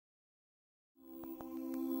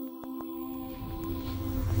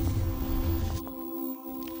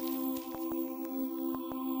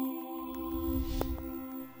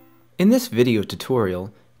In this video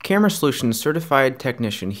tutorial, Camera Solutions Certified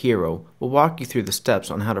Technician Hero will walk you through the steps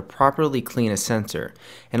on how to properly clean a sensor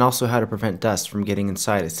and also how to prevent dust from getting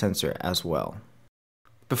inside a sensor as well.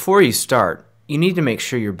 Before you start, you need to make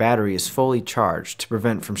sure your battery is fully charged to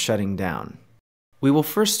prevent from shutting down. We will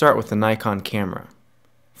first start with the Nikon camera.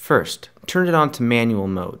 First, turn it on to manual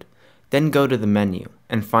mode, then go to the menu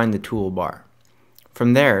and find the toolbar.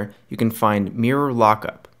 From there, you can find Mirror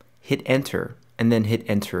Lockup, hit enter, and then hit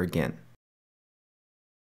enter again.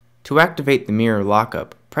 To activate the mirror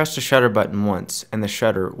lockup, press the shutter button once and the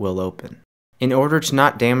shutter will open. In order to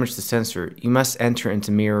not damage the sensor, you must enter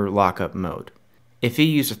into mirror lockup mode. If you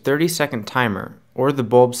use a 30-second timer or the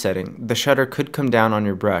bulb setting, the shutter could come down on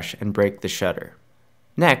your brush and break the shutter.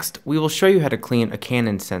 Next, we will show you how to clean a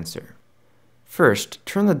Canon sensor. First,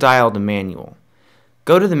 turn the dial to manual.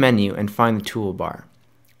 Go to the menu and find the toolbar.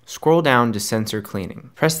 Scroll down to Sensor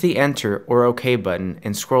Cleaning. Press the Enter or OK button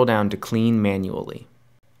and scroll down to Clean Manually.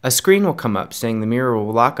 A screen will come up saying the mirror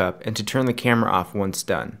will lock up and to turn the camera off once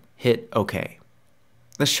done. Hit OK.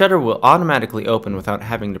 The shutter will automatically open without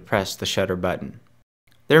having to press the shutter button.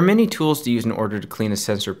 There are many tools to use in order to clean a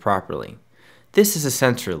sensor properly. This is a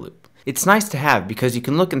sensor loop. It's nice to have because you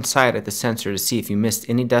can look inside at the sensor to see if you missed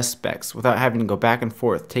any dust specks without having to go back and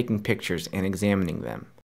forth taking pictures and examining them.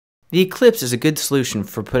 The Eclipse is a good solution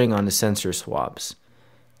for putting on the sensor swabs.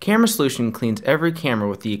 Camera Solution cleans every camera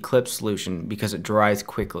with the Eclipse solution because it dries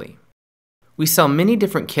quickly. We sell many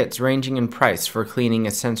different kits ranging in price for cleaning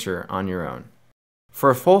a sensor on your own.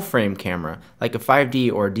 For a full frame camera, like a 5D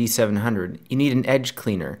or a D700, you need an edge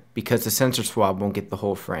cleaner because the sensor swab won't get the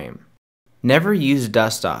whole frame. Never use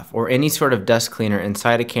Dust Off or any sort of dust cleaner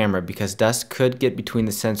inside a camera because dust could get between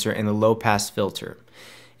the sensor and the low pass filter.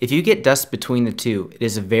 If you get dust between the two, it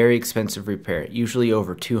is a very expensive repair, usually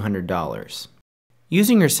over $200.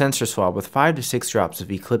 Using your sensor swab with 5 to 6 drops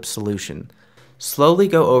of Eclipse solution, slowly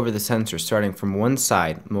go over the sensor starting from one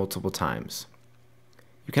side multiple times.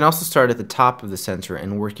 You can also start at the top of the sensor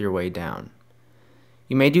and work your way down.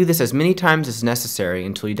 You may do this as many times as necessary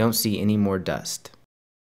until you don't see any more dust.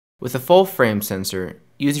 With a full frame sensor,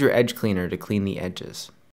 use your edge cleaner to clean the edges.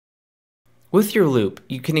 With your loupe,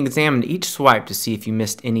 you can examine each swipe to see if you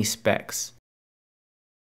missed any specks.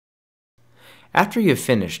 After you have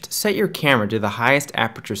finished, set your camera to the highest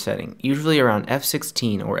aperture setting, usually around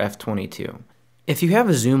f16 or f22. If you have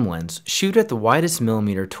a zoom lens, shoot at the widest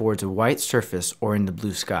millimeter towards a white surface or in the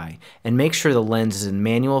blue sky, and make sure the lens is in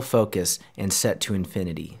manual focus and set to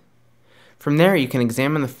infinity. From there, you can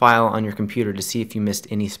examine the file on your computer to see if you missed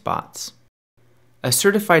any spots. A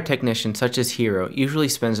certified technician such as Hero usually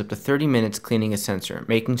spends up to 30 minutes cleaning a sensor,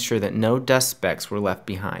 making sure that no dust specks were left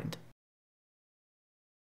behind.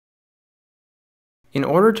 In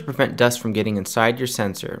order to prevent dust from getting inside your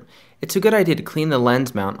sensor, it's a good idea to clean the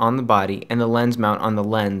lens mount on the body and the lens mount on the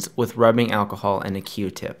lens with rubbing alcohol and a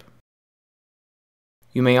Q-tip.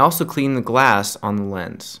 You may also clean the glass on the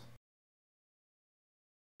lens.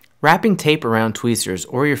 Wrapping tape around tweezers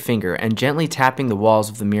or your finger and gently tapping the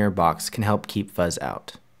walls of the mirror box can help keep fuzz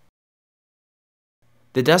out.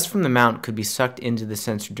 The dust from the mount could be sucked into the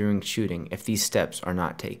sensor during shooting if these steps are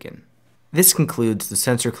not taken. This concludes the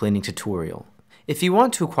sensor cleaning tutorial. If you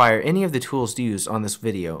want to acquire any of the tools used on this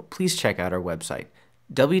video, please check out our website,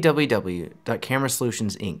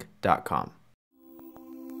 www.camerasolutionsinc.com.